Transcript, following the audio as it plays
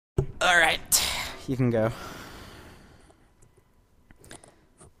Alright, you can go.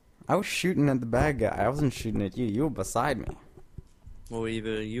 I was shooting at the bad guy. I wasn't shooting at you. You were beside me. Well,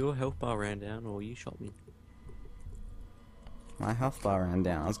 either your health bar ran down or you shot me. My health bar ran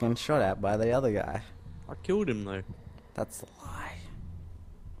down. I was getting shot at by the other guy. I killed him though. That's a lie.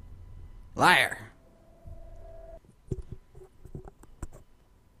 Liar!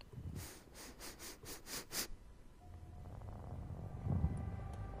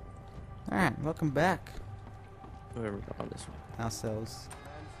 Alright, welcome back. Where we go on this one? Ourselves.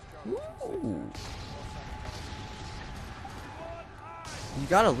 Ooh. You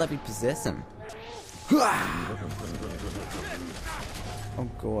gotta let me possess him. Oh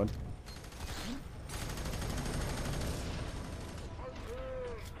god.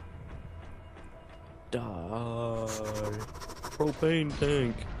 Die. Propane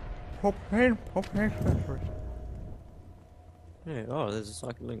tank. Propane. Yeah, oh, there's a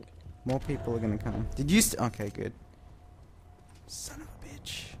cycle link. More people are gonna come. Did you okay, good. Son of a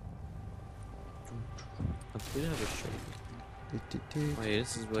bitch. I did have a shot. Oh yeah,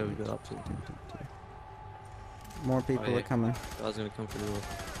 this is where we got up to. More people are coming. I was gonna come through the door.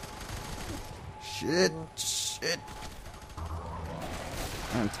 Shit.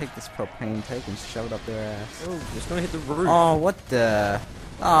 I'm gonna take this propane tank and shove it up their ass. Oh, it's gonna hit the roof. Oh, what the?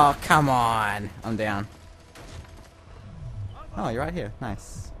 Oh, come on. I'm down. Oh, you're right here.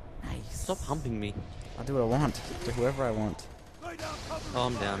 Nice. Stop humping me. I'll do what I want. To whoever I want. Oh,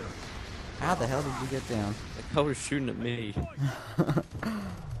 I'm down. How the hell did you get down? The guy was shooting at me.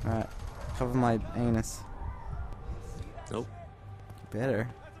 Alright. Cover my anus. Nope. You better.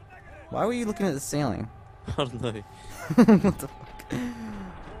 Why were you looking at the ceiling? I don't know. What the fuck?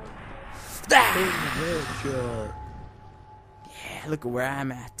 Headshot. Yeah, look at where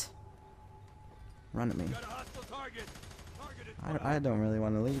I'm at. Run at me. I don't really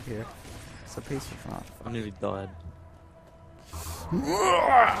want to leave here. It's a peaceful front. I nearly died.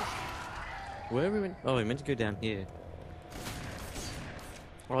 Where are we meant? Oh, we meant to go down here.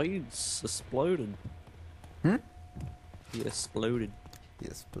 Oh, you exploded. Hmm? You exploded. He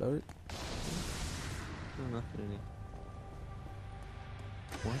exploded? Oh, nothing in here.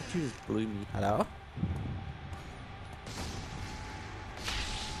 Why did you just blew me? Hello?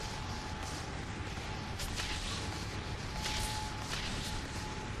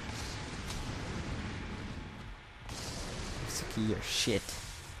 Sick of your shit.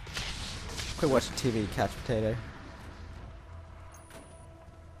 Quit watching TV, couch potato.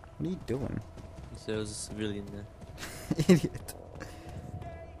 What are you doing? So there was a civilian there. Idiot.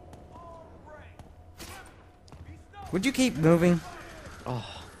 Would you keep moving?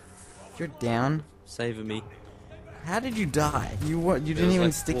 Oh, You're down. saving me. How did you die? You didn't was even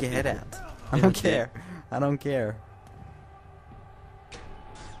like stick 4 your head people. out. I Yeah, don't I did. care. I don't care.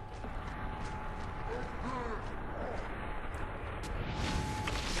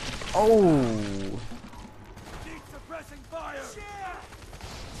 Oh!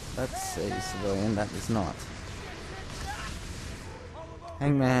 That's a civilian. That is not.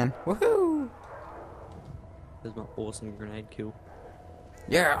 Hangman. Woohoo! There's my awesome grenade kill.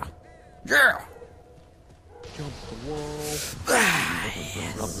 Yeah! Yeah! Jump the wall.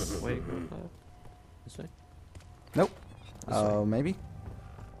 Yes. Wait, this way? Nope. This Oh, way. maybe?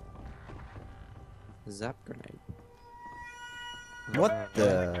 Zap grenade. What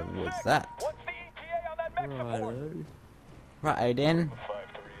the was that? Righto. Right then.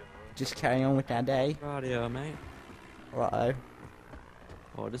 Just carry on with our day. Radio, mate. Righto.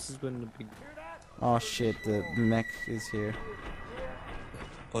 Oh, this is when the big... Oh shit, the mech is here.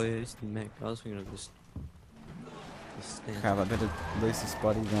 Oh yeah, it's the mech. I was thinking of this stand. Crap, I better lose this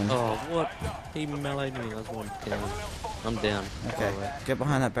body then. Oh, what? He meleeed me. I was one down. I'm down. Okay, Alright. get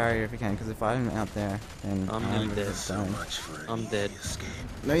behind that barrier if you can, because if I'm out there, then I'm I'm nearly dead. done. I'm dead.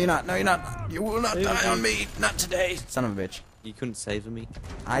 No, you're not. No, you're not. You will not die on me. Not today. Son of a bitch. You couldn't save me.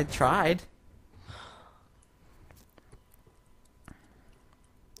 I tried.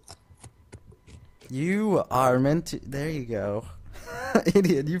 You are meant to. There you go.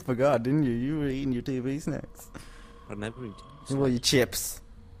 Idiot, you forgot, didn't you? You were eating your TV snacks. I never eat. Well, your chips.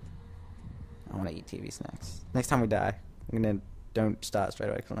 I want to eat TV snacks. Next time we die, I'm gonna don't start straight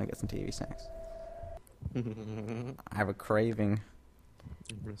away because I want to get some TV snacks. I have a craving.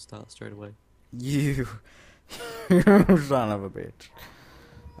 I'm gonna start straight away. You son of a bitch.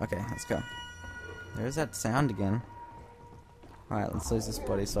 Okay, let's go. There's that sound again. Alright, let's lose this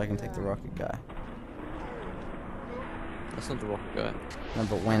body so I can take the rocket guy. That's not the rocket guy. No,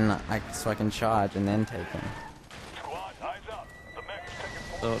 but when so I can charge and then take him.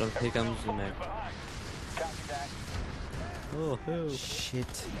 Oh, here comes the mech. Oh hell.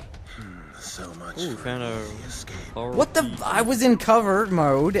 Shit. So much. Ooh, found a horror What the? key. I was in cover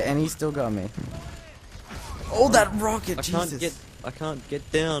mode and he still got me. Oh, that rocket! I Jesus. can't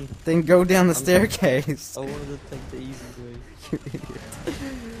get down. Then go down the staircase. I wanted to take the easy way. You idiot.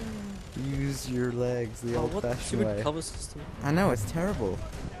 Use your legs the Oh, what old-fashioned stupid way. cover system? I know, it's terrible.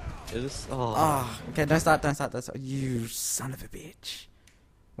 It is. Oh. Ah, okay, don't start. You son of a bitch.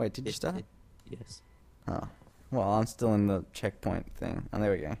 Wait, did you start? Yes. Oh. Well, I'm still in the checkpoint thing. Oh,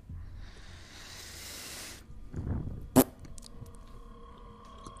 there we go.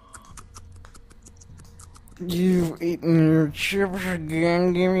 You've eaten your chips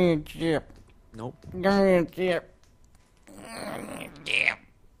again. Give me a chip. Nope. Give me a chip. Give me a chip.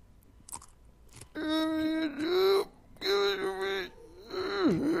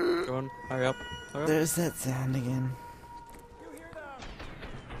 Go on. Hurry up. Hurry up. There's that sound again.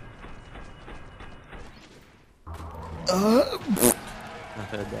 I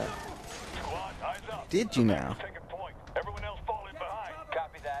heard that. Did you now?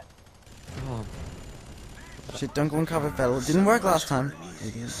 Oh. Shit, don't go in cover, Fettel. It didn't work last time.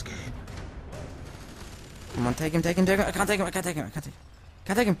 Come on, take him. I can't take him. Can't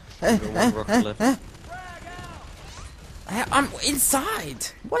take him. Got one rocket left. I'm inside.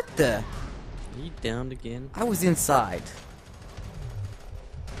 What the? Are you downed again? I was inside.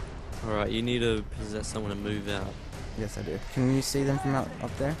 Alright, you need to possess someone to move out. Yes, I do. Can you see them from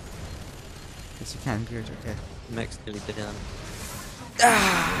up there? Yes, you can. Good, okay. Max nearly down.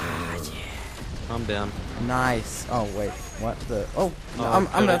 Ah, yeah. I'm down. Nice. Oh, wait. What the? Oh, no, Oh,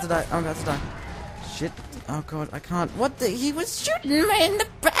 I'm about to die. I'm about to die. Shit. Oh, God, I can't. What the? He was shooting me in the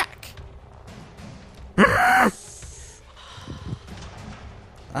back.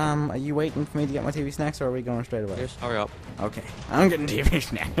 Are you waiting for me to get my TV snacks, or are we going straight away? Just hurry up. Okay, I'm getting TV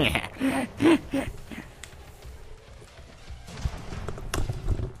snacks.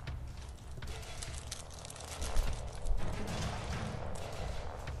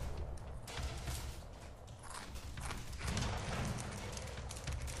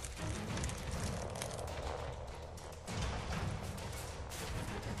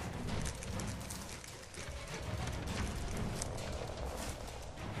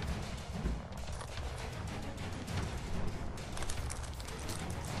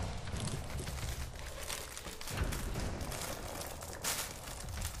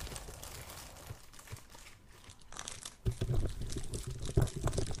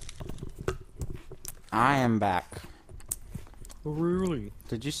 I am back. Really?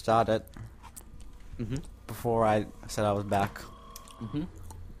 Did you start it before I said I was back?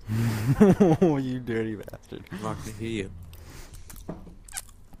 Oh, you dirty bastard. I can hear you.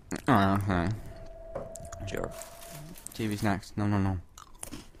 Oh, okay. Jerk. TV snacks. No.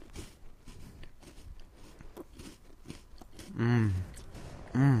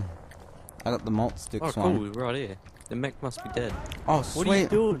 I got the malt sticks Oh, one. cool. We're right here. The mech must be dead. Oh, sweet. What are you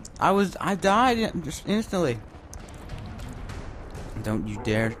doing? I died just instantly. Don't you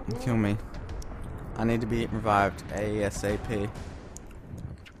dare kill me. I need to be revived ASAP.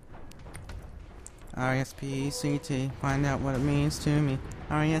 R-E-S-P-E-C-T. Find out what it means to me.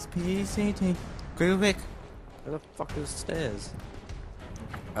 R-E-S-P-E-C-T. Quick. Where the fuck is the stairs?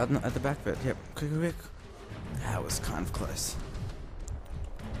 At the back bit, yep. Quick. That was kind of close.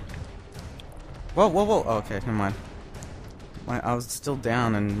 Whoa. Oh, okay, never mind. I was still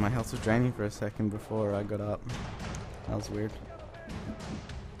down and my health was draining for a second before I got up. That was weird.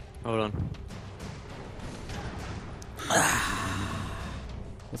 Hold on.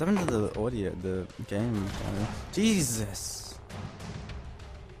 What's happened to the audio, the game? Jesus!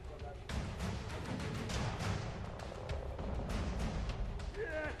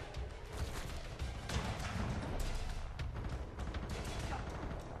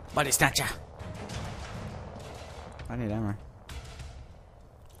 Body snatcher! I need ammo.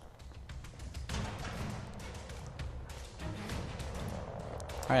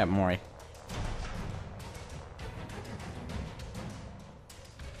 Hurry up, Moorey.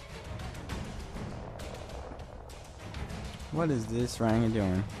 What is this Ranga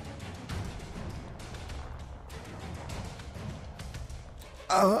doing?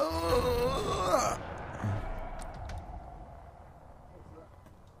 Oh!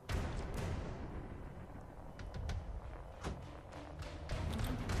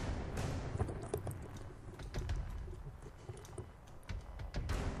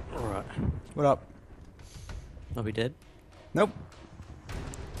 Alright. What up? Are we dead? Nope.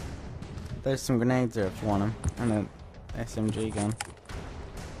 There's some grenades there if you want them. And an SMG gun.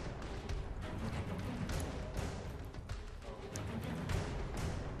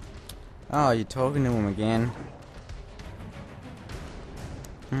 Oh, you're talking to him again.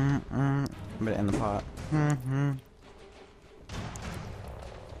 But in the pot.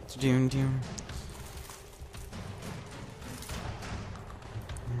 Doom doom.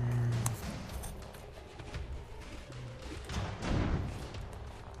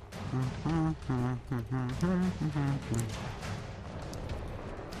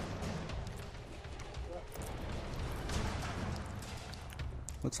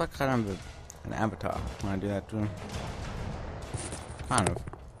 Looks like kind of an avatar when I do that to him. Kind of.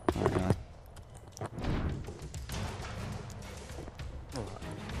 Not really.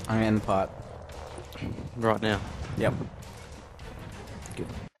 I'm in the pot. Right now. Yep. Good.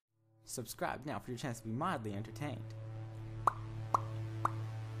 Subscribe now for your chance to be mildly entertained.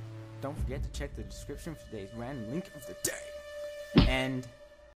 Don't forget to check the description for today's random link of the day. And